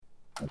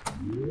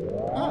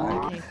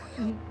Oh, okay.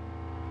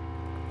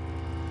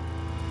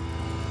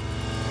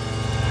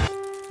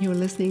 You're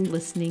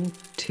listening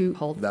to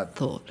Hold That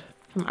Thought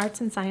from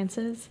Arts and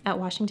Sciences at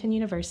Washington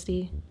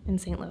University in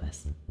St.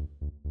 Louis.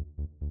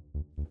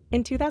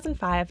 In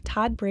 2005,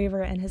 Todd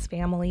Braver and his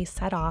family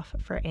set off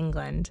for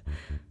England.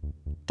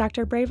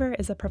 Dr. Braver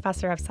is a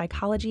professor of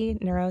psychology,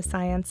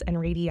 neuroscience, and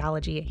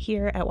radiology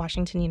here at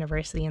Washington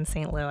University in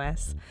St.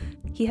 Louis.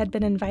 He had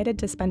been invited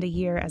to spend a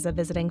year as a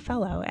visiting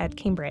fellow at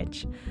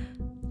Cambridge.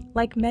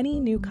 Like many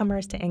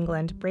newcomers to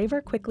England, Braver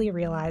quickly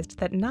realized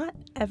that not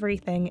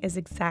everything is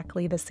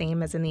exactly the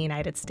same as in the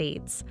United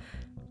States,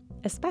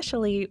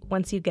 especially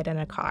once you get in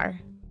a car.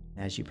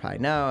 As you probably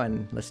know,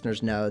 and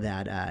listeners know,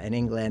 that in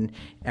England,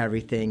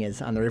 everything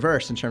is on the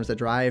reverse in terms of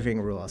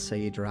driving rules. So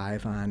you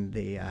drive on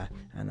the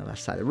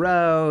left side of the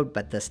road,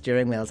 but the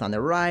steering wheel is on the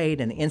right,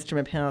 and the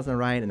instrument panel is on the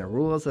right, and the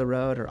rules of the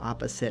road are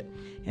opposite.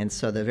 And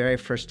so the very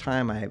first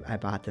time I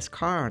bought this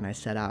car and I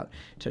set out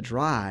to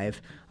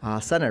drive, all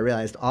of a sudden I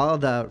realized all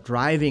the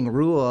driving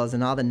rules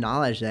and all the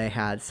knowledge that I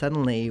had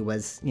suddenly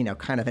was,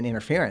 kind of an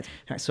interference.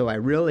 So I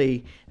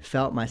really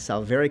felt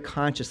myself very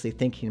consciously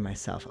thinking to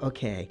myself,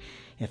 okay,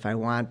 if I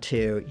want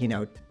to,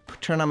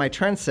 turn on my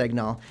turn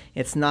signal,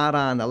 it's not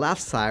on the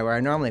left side where I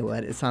normally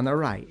would, it's on the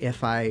right.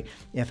 If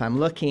I'm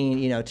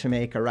looking, to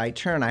make a right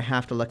turn, I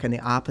have to look in the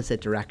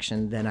opposite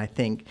direction than I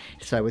think.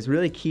 So I was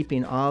really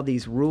keeping all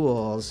these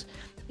rules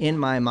in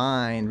my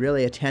mind,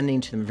 really attending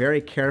to them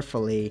very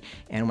carefully.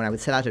 And when I would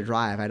set out to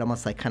drive, I'd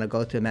almost kind of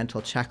go through a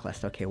mental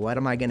checklist. Okay, what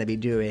am I going to be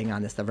doing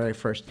on the very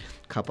first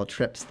couple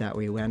trips that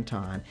we went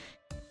on?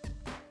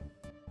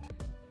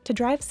 To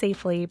drive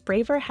safely,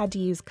 Braver had to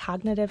use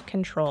cognitive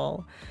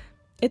control.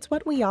 It's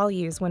what we all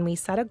use when we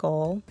set a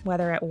goal,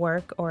 whether at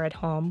work or at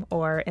home,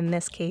 or in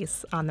this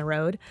case, on the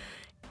road,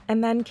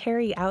 and then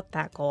carry out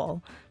that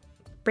goal.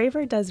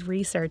 Braver does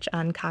research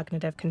on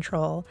cognitive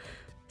control,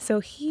 so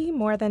he,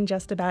 more than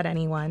just about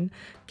anyone,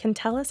 can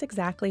tell us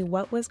exactly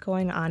what was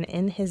going on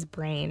in his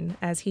brain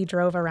as he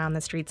drove around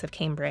the streets of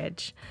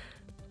Cambridge.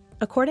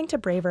 According to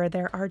Braver,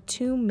 there are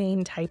two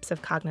main types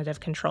of cognitive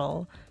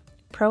control: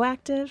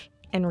 proactive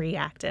and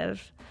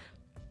reactive.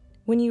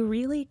 When you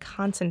really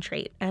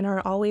concentrate and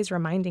are always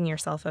reminding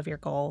yourself of your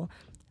goal,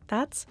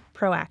 that's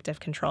proactive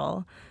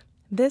control.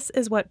 This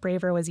is what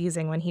Braver was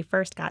using when he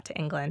first got to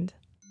England.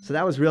 So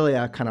that was really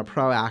a kind of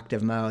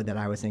proactive mode that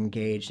I was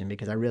engaged in,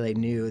 because I really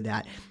knew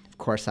that, of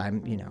course,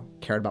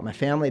 cared about my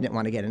family, didn't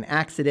want to get in an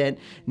accident,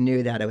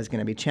 knew that it was going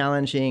to be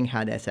challenging,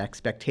 had this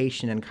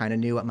expectation, and kind of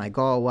knew what my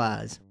goal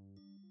was.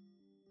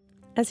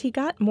 As he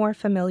got more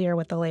familiar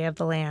with the lay of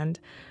the land,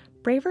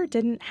 Braver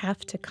didn't have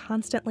to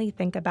constantly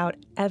think about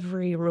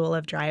every rule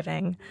of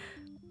driving.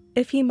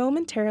 If he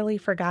momentarily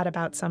forgot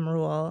about some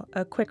rule,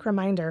 a quick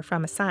reminder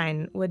from a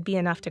sign would be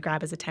enough to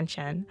grab his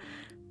attention.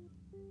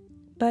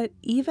 But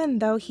even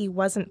though he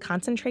wasn't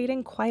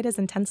concentrating quite as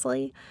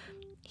intensely,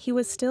 he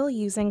was still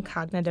using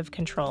cognitive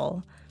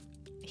control.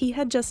 He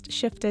had just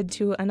shifted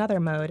to another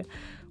mode,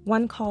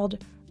 one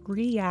called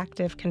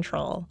reactive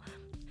control.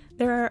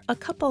 There are a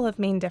couple of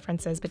main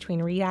differences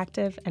between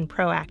reactive and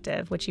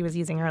proactive, which he was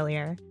using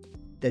earlier.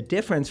 The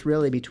difference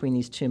really between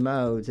these two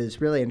modes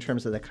is really in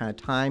terms of the kind of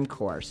time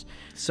course.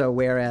 So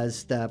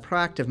whereas the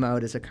proactive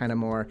mode is a kind of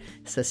more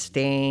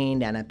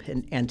sustained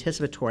and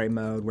anticipatory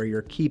mode where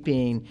you're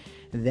keeping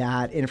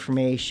that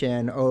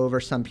information over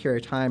some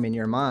period of time in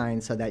your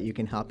mind so that you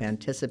can help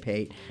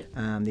anticipate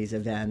these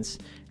events.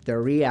 The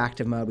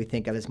reactive mode we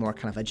think of as more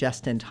kind of a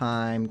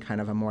just-in-time, kind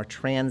of a more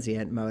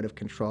transient mode of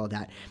control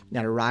that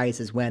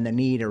arises when the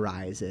need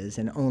arises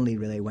and only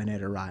really when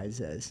it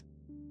arises.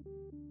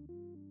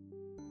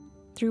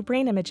 Through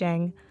brain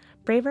imaging,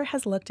 Braver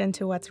has looked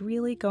into what's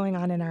really going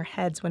on in our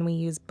heads when we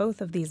use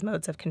both of these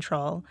modes of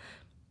control.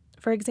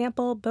 For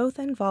example, both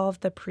involve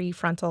the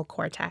prefrontal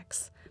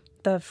cortex,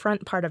 the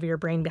front part of your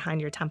brain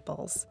behind your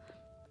temples.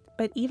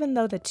 But even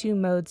though the two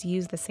modes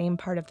use the same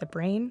part of the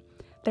brain,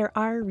 there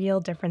are real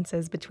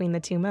differences between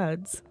the two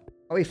modes.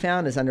 What we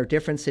found is under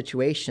different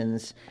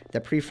situations,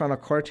 the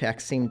prefrontal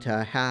cortex seemed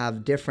to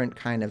have different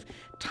kind of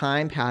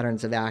time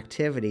patterns of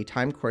activity,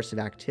 time course of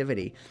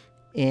activity.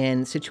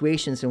 In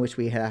situations in which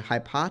we had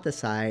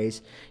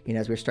hypothesized,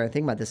 as we were starting to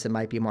think about this, it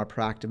might be a more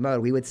proactive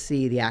mode, we would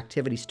see the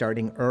activity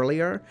starting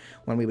earlier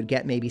when we would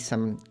get maybe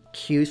some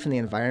cues from the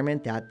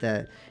environment that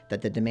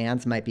the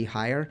demands might be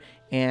higher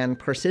and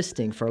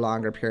persisting for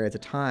longer periods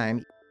of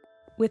time.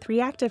 With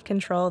reactive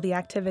control, the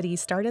activity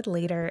started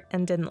later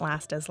and didn't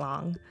last as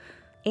long.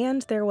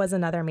 And there was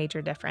another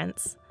major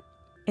difference.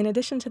 In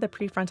addition to the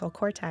prefrontal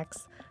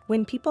cortex,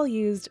 when people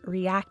used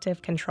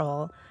reactive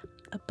control,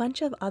 a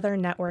bunch of other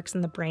networks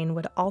in the brain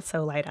would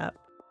also light up.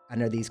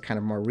 Under these kind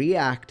of more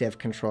reactive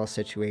control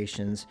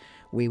situations,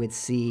 we would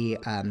see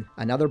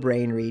another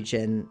brain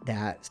region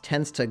that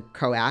tends to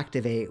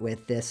co-activate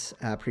with this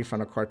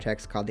prefrontal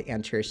cortex called the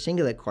anterior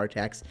cingulate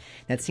cortex.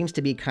 That seems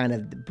to be kind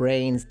of the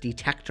brain's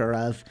detector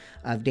of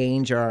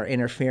danger or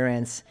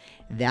interference.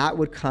 that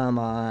would come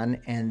on,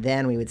 and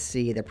then we would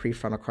see the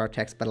prefrontal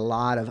cortex, but a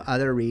lot of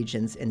other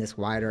regions in this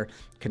wider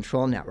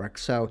control network.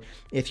 So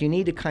if you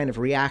need to kind of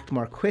react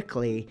more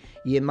quickly,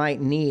 you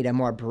might need a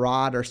more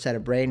broader set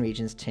of brain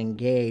regions to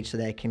engage so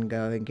they can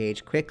go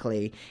engage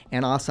quickly,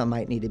 and also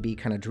might need to be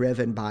kind of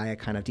driven by a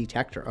kind of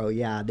detector. Oh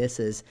yeah, this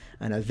is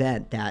an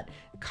event that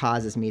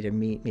causes me to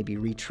maybe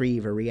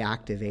retrieve or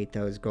reactivate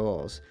those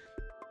goals.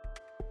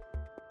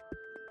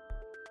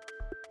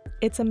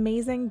 It's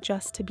amazing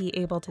just to be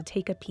able to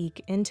take a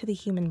peek into the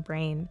human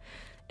brain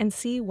and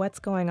see what's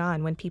going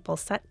on when people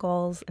set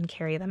goals and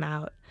carry them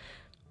out.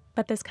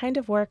 But this kind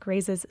of work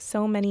raises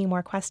so many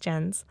more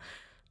questions.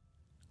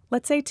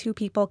 Let's say two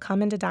people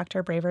come into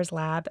Dr. Braver's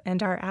lab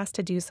and are asked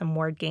to do some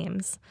word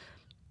games.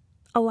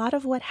 A lot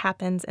of what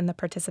happens in the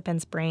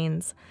participants'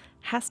 brains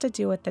has to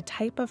do with the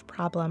type of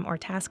problem or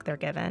task they're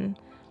given.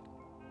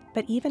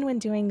 But even when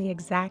doing the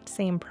exact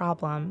same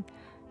problem,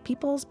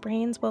 people's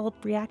brains will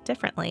react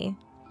differently.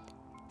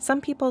 Some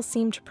people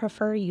seem to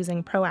prefer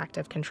using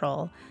proactive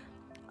control.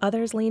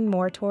 Others lean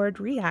more toward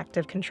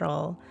reactive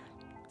control.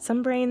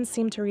 Some brains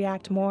seem to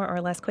react more or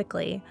less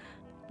quickly.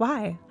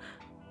 Why?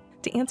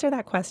 To answer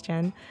that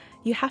question,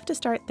 you have to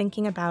start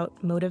thinking about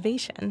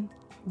motivation.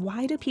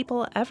 Why do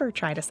people ever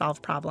try to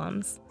solve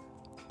problems?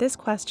 This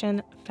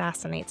question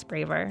fascinates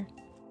Braver.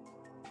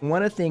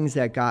 One of the things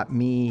that got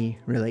me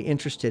really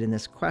interested in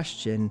this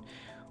question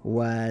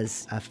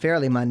was a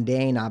fairly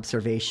mundane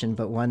observation,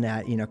 but one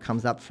that,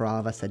 comes up for all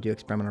of us that do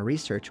experimental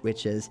research,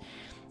 which is,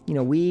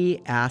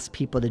 we ask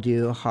people to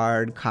do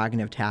hard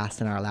cognitive tasks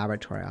in our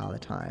laboratory all the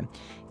time.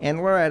 And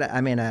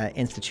I'm in an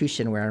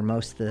institution where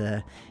most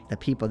of the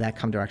people that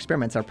come to our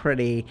experiments are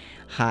pretty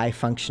high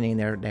functioning.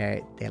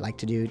 They like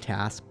to do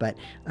tasks, but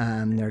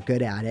they're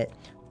good at it.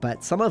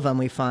 But some of them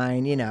we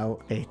find,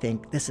 they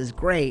think this is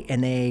great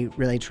and they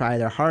really try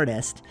their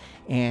hardest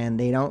and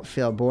they don't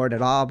feel bored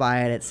at all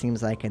by it. It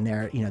seems like, and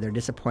they're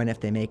disappointed if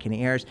they make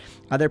any errors.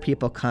 Other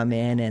people come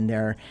in and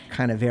they're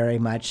kind of very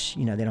much,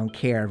 they don't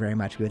care very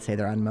much. We would say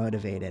they're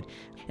unmotivated.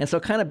 And so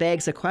it kind of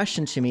begs a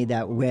question to me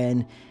that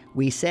when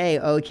we say,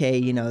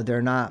 okay,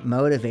 they're not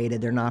motivated,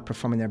 they're not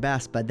performing their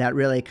best, but that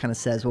really kind of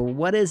says, well,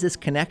 what is this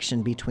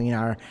connection between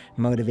our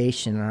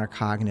motivation and our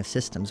cognitive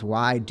systems?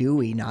 Why do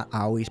we not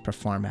always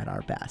perform at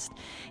our best?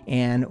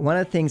 And one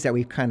of the things that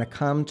we've kind of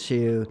come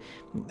to,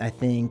 I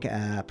think,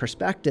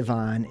 perspective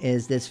on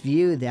is this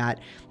view that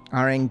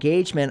our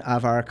engagement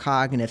of our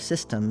cognitive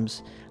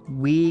systems,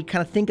 we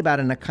kind of think about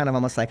it in a kind of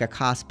almost like a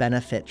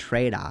cost-benefit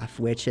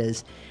trade-off, which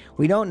is,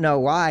 we don't know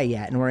why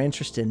yet, and we're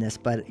interested in this,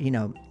 but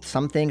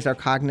some things are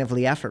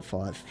cognitively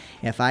effortful.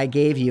 If I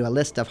gave you a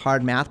list of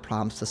hard math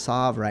problems to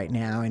solve right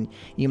now, and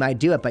you might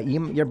do it, but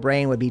your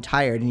brain would be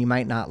tired, and you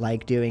might not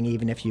like doing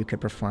even if you could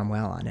perform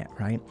well on it,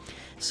 right?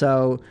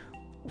 So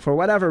for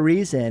whatever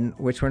reason,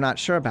 which we're not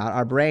sure about,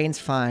 our brains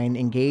find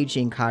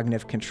engaging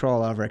cognitive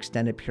control over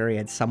extended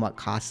periods somewhat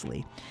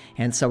costly.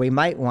 And so we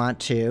might want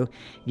to,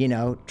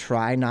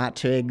 try not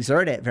to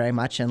exert it very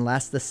much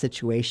unless the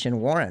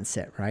situation warrants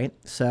it, right?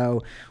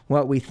 So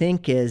what we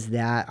think is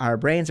that our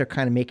brains are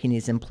kind of making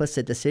these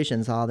implicit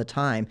decisions all the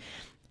time.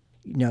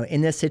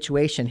 In this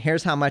situation,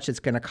 here's how much it's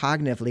going to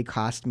cognitively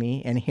cost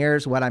me, and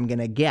here's what I'm going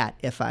to get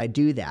if I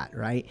do that,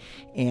 right?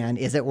 And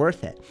is it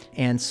worth it?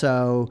 And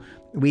so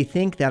we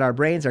think that our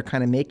brains are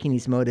kind of making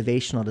these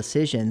motivational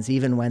decisions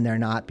even when they're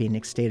not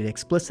being stated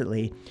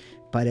explicitly.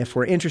 But if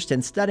we're interested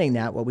in studying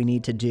that, what we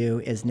need to do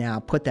is now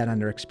put that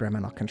under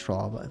experimental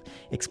control,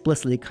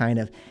 explicitly kind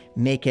of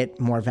make it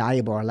more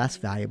valuable or less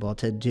valuable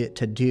to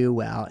do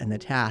well in the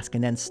task,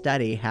 and then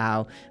study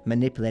how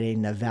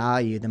manipulating the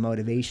value, the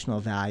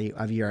motivational value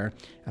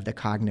of the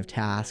cognitive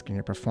task and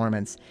your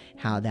performance,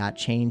 how that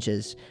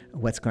changes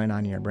what's going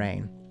on in your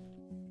brain.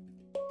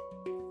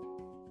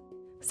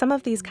 Some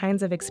of these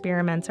kinds of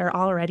experiments are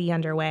already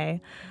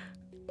underway.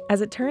 As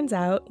it turns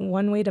out,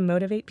 one way to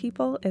motivate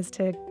people is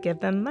to give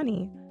them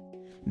money.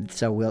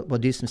 So we'll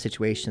do some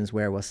situations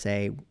where we'll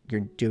say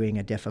you're doing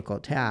a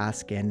difficult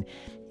task, and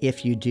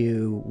if you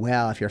do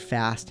well, if you're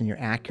fast and you're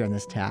accurate in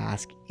this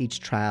task,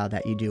 each trial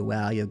that you do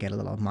well, you'll get a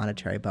little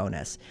monetary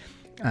bonus.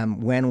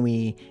 When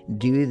we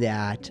do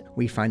that,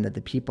 we find that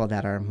the people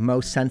that are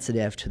most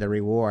sensitive to the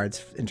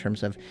rewards in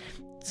terms of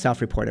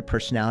self-reported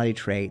personality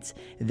traits,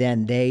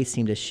 then they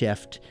seem to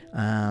shift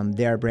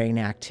their brain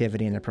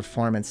activity, and their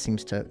performance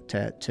seems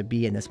to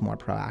be in this more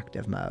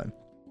proactive mode.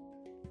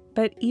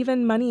 But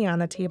even money on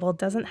the table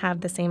doesn't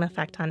have the same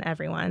effect on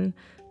everyone.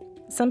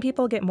 Some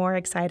people get more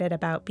excited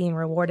about being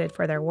rewarded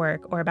for their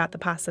work or about the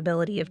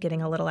possibility of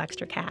getting a little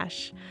extra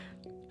cash.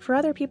 For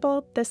other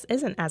people, this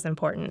isn't as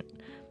important.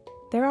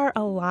 There are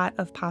a lot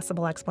of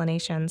possible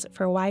explanations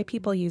for why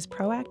people use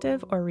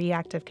proactive or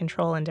reactive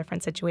control in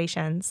different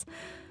situations.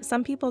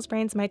 Some people's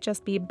brains might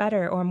just be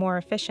better or more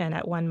efficient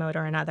at one mode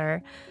or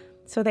another,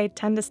 so they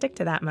tend to stick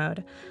to that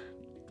mode.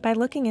 By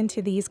looking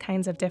into these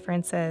kinds of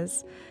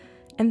differences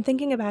and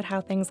thinking about how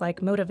things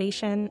like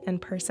motivation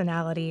and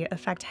personality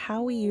affect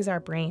how we use our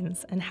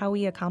brains and how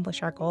we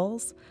accomplish our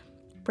goals,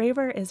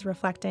 Braver is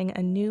reflecting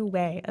a new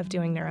way of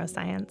doing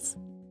neuroscience.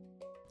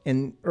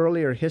 in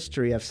earlier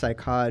history of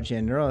psychology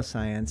and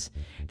neuroscience,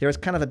 there was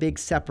kind of a big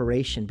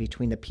separation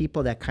between the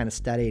people that kind of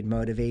studied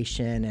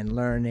motivation and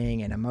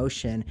learning and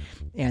emotion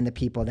and the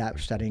people that were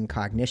studying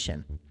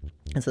cognition.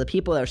 And so the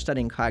people that are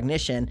studying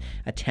cognition,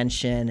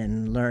 attention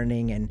and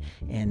learning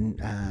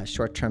and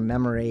short-term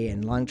memory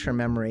and long-term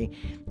memory,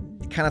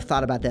 kind of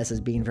thought about this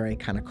as being very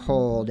kind of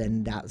cold,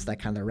 and that was like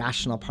kind of the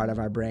rational part of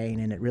our brain,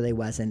 and it really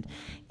wasn't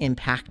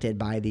impacted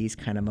by these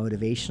kind of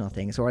motivational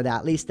things, or that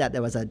at least that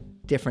there was a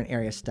different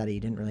area of study. You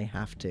didn't really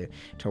have to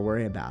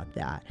worry about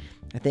that.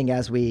 I think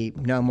as we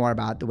know more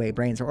about the way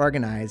brains are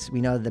organized, we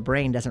know that the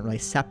brain doesn't really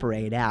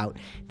separate out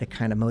the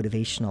kind of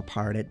motivational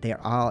part. They're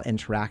all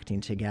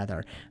interacting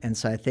together. And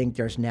so I think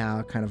there's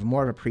now kind of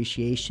more of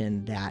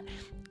appreciation that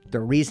the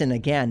reason,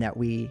 again, that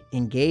we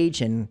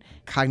engage in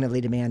cognitively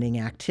demanding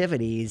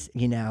activities,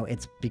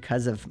 it's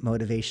because of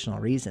motivational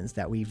reasons,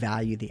 that we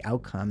value the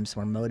outcomes.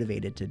 We're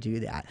motivated to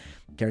do that.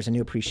 There's a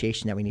new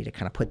appreciation that we need to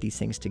kind of put these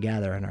things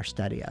together in our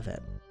study of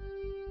it.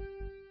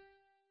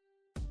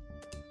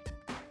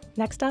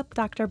 Next up,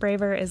 Dr.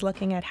 Braver is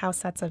looking at how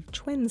sets of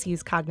twins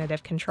use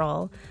cognitive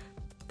control.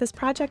 This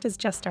project is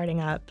just starting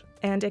up,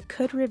 and it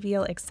could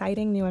reveal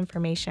exciting new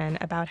information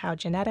about how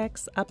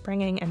genetics,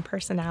 upbringing, and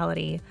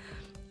personality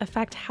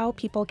affect how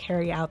people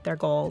carry out their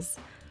goals.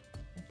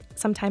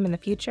 Sometime in the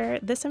future,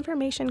 this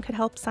information could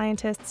help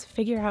scientists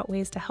figure out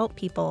ways to help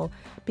people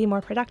be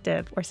more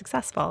productive or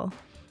successful.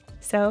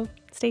 So,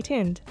 stay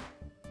tuned.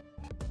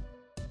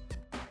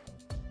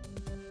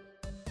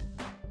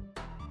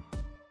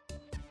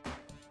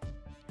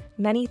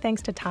 Many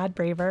thanks to Todd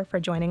Braver for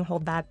joining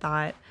Hold That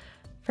Thought.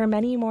 For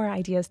many more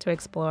ideas to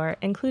explore,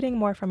 including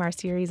more from our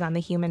series on the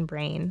human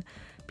brain,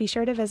 be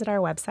sure to visit our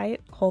website,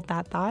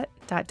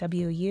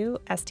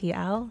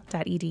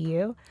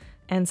 holdthatthought.wustl.edu,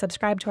 and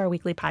subscribe to our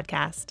weekly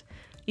podcast.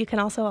 You can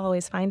also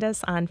always find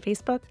us on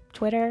Facebook,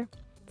 Twitter,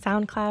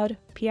 SoundCloud,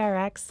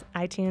 PRX,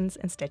 iTunes,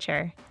 and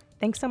Stitcher.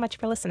 Thanks so much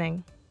for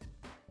listening.